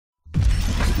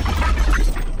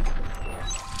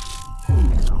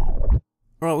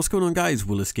Alright, what's going on guys?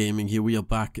 Willis Gaming here. We are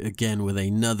back again with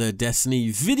another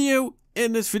Destiny video.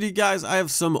 In this video guys, I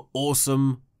have some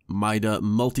awesome Mida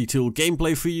multi-tool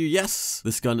gameplay for you. Yes,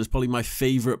 this gun is probably my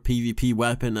favorite PvP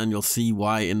weapon and you'll see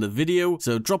why in the video.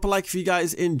 So drop a like if you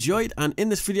guys enjoyed, and in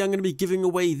this video I'm going to be giving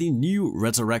away the new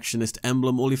Resurrectionist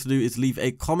emblem. All you have to do is leave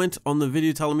a comment on the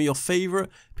video telling me your favorite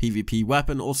PvP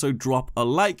weapon. Also drop a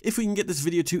like. If we can get this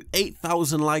video to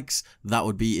 8,000 likes, that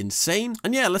would be insane.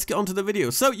 And yeah, let's get on to the video.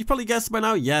 So you probably guessed by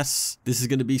now, yes, this is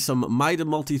going to be some Mida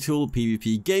multi-tool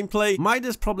PvP gameplay. Mida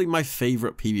is probably my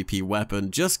favorite PvP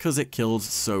weapon just because it kills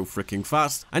so freaking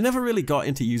fast. I never really got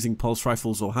into using pulse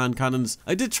rifles or hand cannons.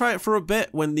 I did try it for a bit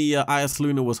when the IS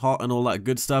Luna was hot and all that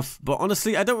good stuff, but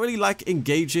honestly I don't really like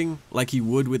engaging like you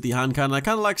would with the hand cannon. I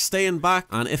kind of like staying back,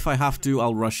 and if I have to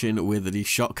I'll rush in with the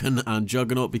shotgun and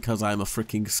juggernaut because I'm a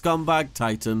freaking scumbag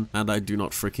titan and I do not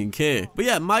freaking care. But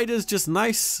yeah, Mida's just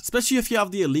nice, especially if you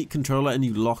have the elite controller and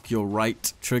you lock your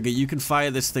right trigger. You can fire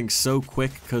this thing so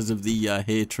quick because of the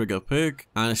hair trigger perk,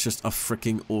 and it's just a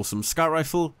freaking awesome scout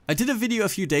rifle. I did a video a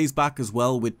few days back as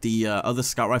well with the other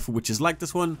scout rifle which is like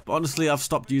this one, but honestly I've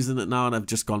stopped using it now and I've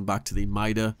just gone back to the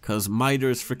Mida because Mida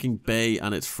is freaking bae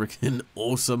and it's freaking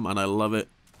awesome and I love it.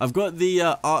 I've got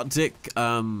the Arctic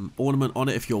ornament on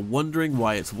it if you're wondering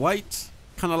why it's white.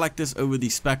 Kind of like this over the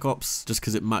Spec Ops just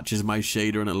because it matches my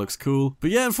shader and it looks cool.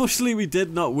 But yeah, unfortunately we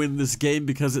did not win this game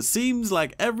because it seems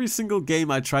like every single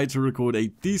game I tried to record a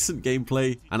decent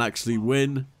gameplay and actually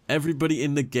win, everybody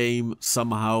in the game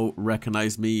somehow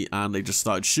recognized me and they just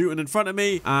started shooting in front of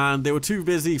me, and they were too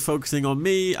busy focusing on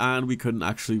me and we couldn't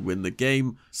actually win the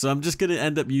game. So I'm just going to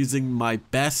end up using my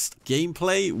best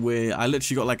gameplay where I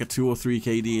literally got like a 2 or 3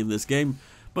 KD in this game.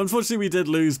 But unfortunately we did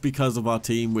lose because of our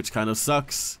team, which kind of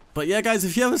sucks. But yeah guys,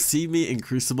 if you ever see me in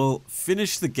Crucible,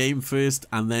 finish the game first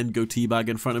and then go teabag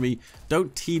in front of me.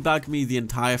 Don't teabag me the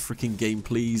entire freaking game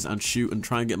please and shoot and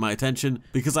try and get my attention,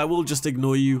 because I will just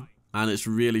ignore you and it's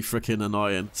really freaking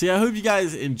annoying. So yeah, I hope you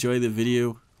guys enjoy the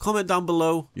video. Comment down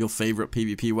below your favorite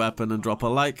PvP weapon and drop a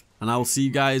like, and I will see you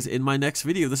guys in my next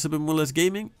video. This has been Willis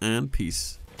Gaming, and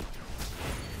peace.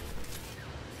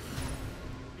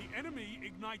 The enemy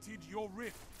ignited your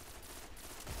rift.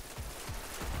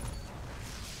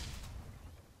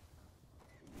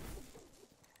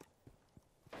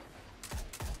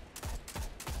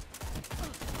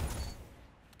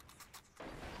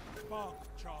 Spark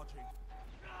charging.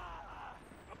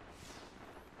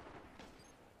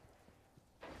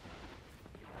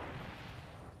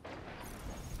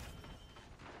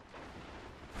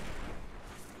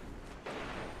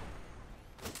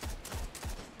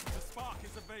 The spark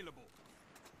is available.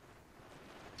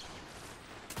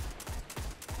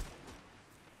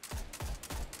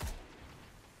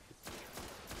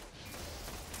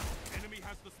 Enemy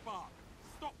has the spark.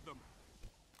 Stop them.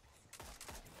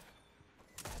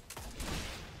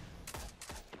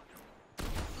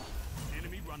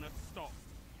 Enemy runner stop.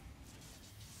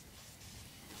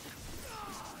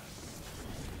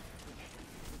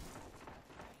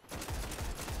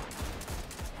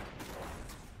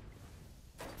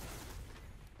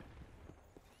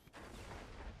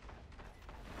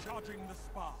 Charging the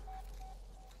spark.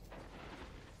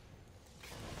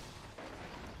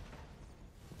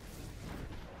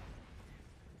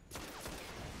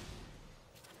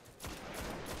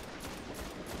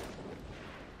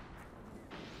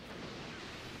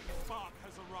 Spark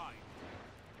has arrived.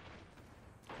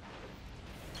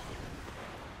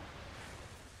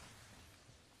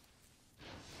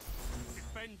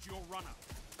 Defend your runner.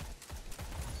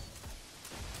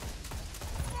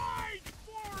 Fight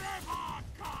forever,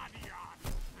 Guardian!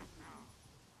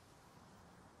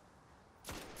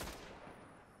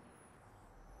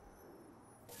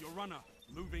 Your runner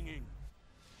moving in.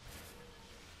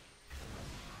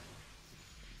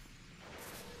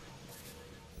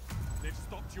 They've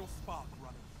stopped your spark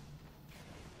runner.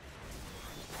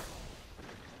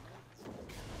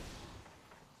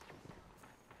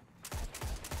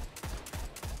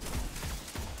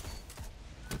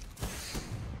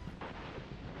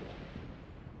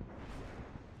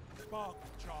 Spark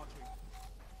charging.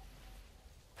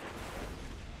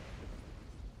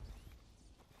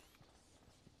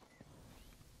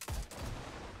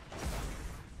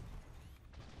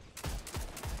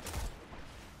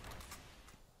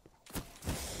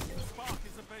 Spark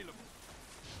is available.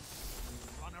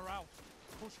 Runner out.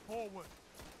 Push forward.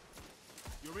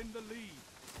 You're in the lead.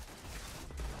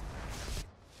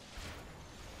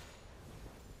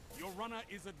 Your runner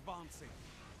is advancing.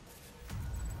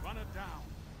 Runner down.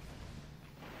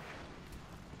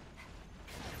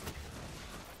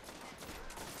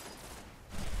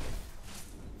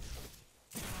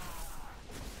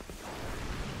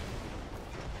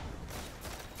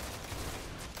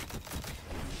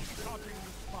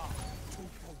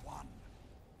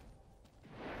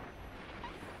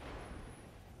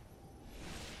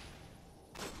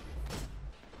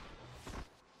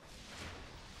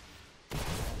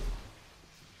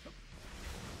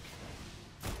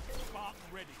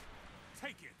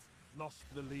 lost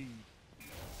the lead.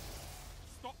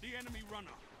 Stop the enemy runner.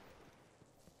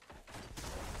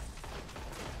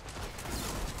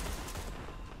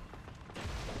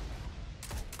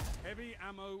 Heavy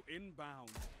ammo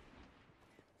inbound.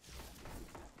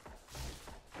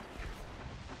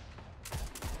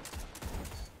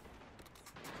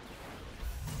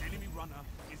 Enemy runner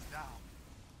is down.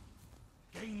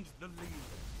 Gained the lead.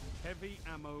 Heavy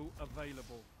ammo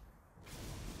available.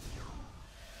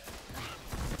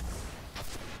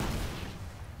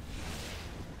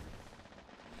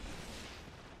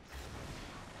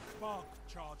 Spark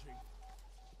charging.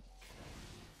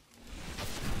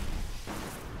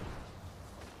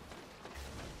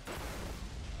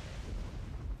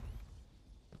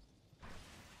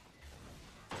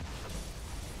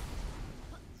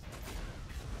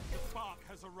 The spark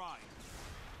has arrived.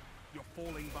 You're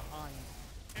falling behind.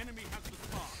 Enemy has the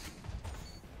spark.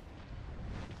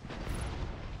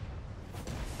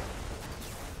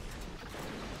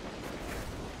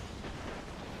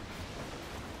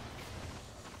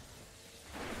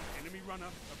 Enemy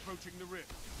runner approaching the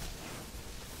rift.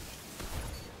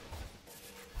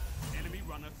 Enemy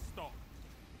runner stopped.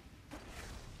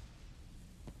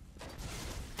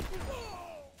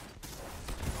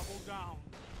 Double down.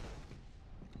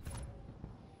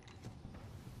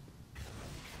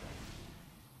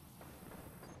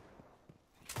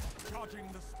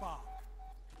 Charging the spark.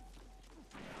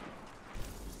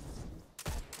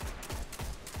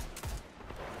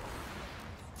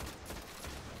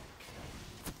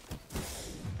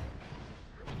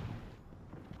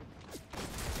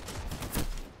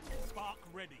 Spark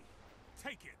ready.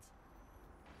 Take it.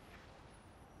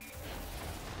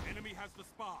 Enemy has the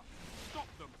spark. Stop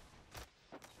them.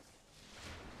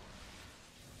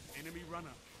 Enemy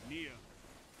runner near.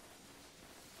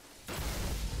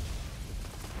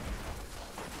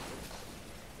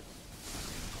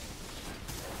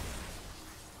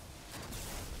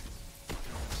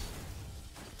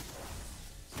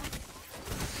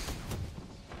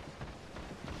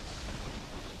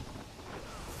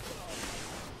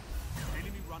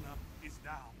 Runner is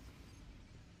down.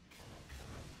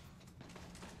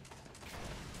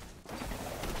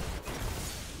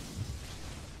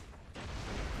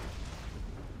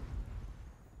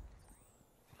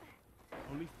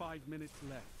 Only 5 minutes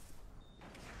left.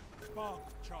 Spark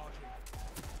charging.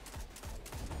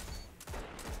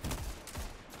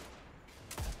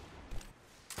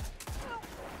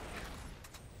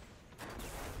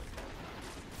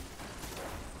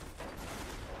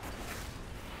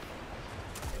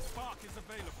 Spark is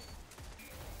available.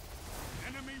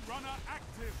 Enemy runner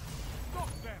active. Stop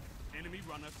them. Enemy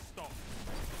runner stop.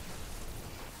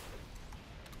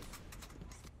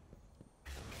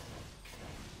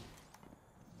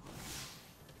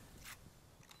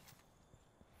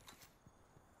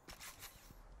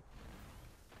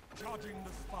 Charging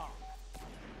the spark.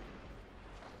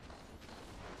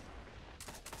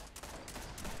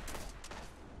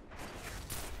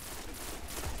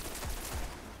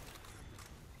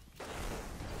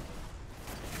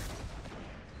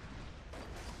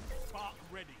 Spark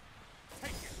ready.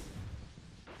 Take it.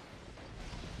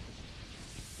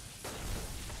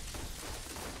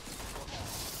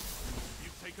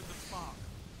 You've taken the spark.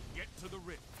 Get to the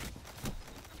rift.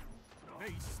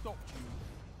 They stopped you.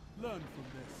 Learn from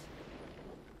this.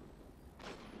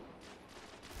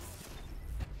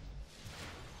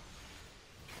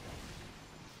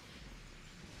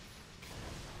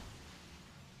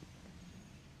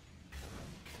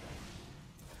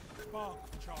 Spark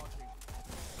charging.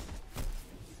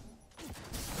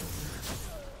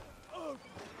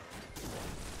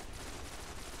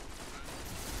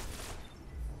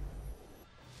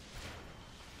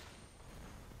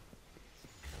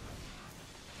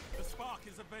 The spark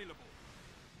is available.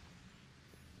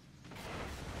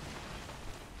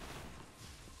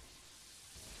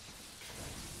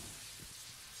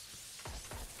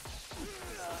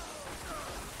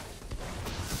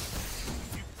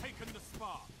 You've taken the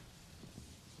spark.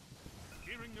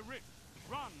 Nearing the rift.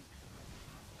 Run!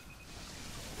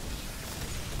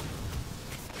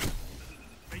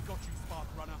 They got you, Spark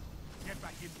Runner. Get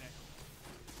back in there.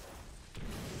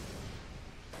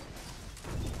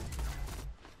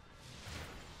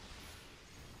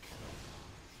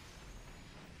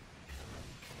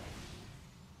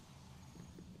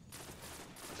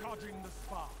 Charging the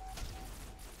spark.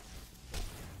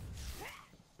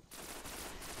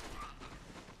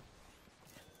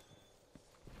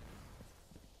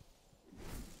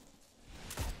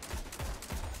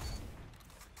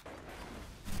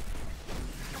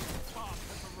 Spark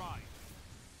has arrived.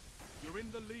 You're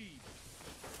in the lead.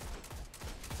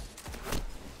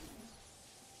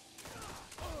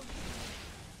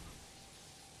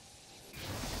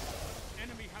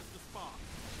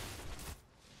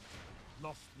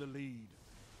 lost the lead.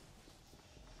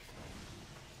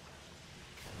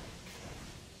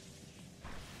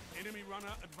 Enemy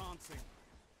runner advancing.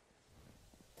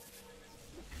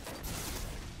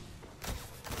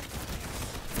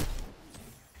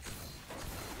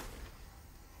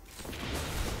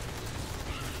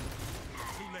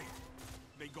 Too late.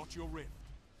 They got your rift.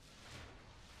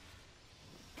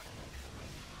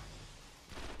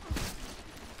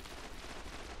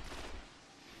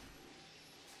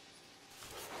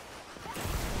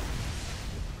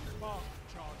 Spark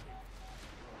charging.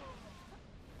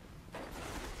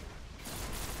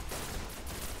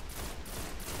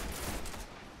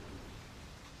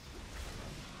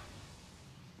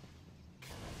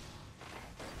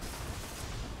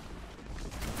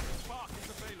 Spark is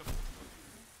available.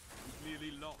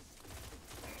 Nearly lost.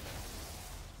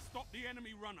 Stop the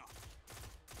enemy runner.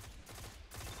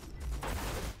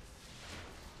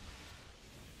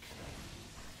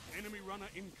 Enemy runner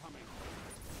incoming.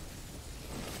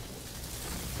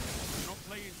 Do not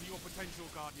play into your potential,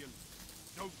 Guardian.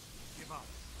 Don't give up.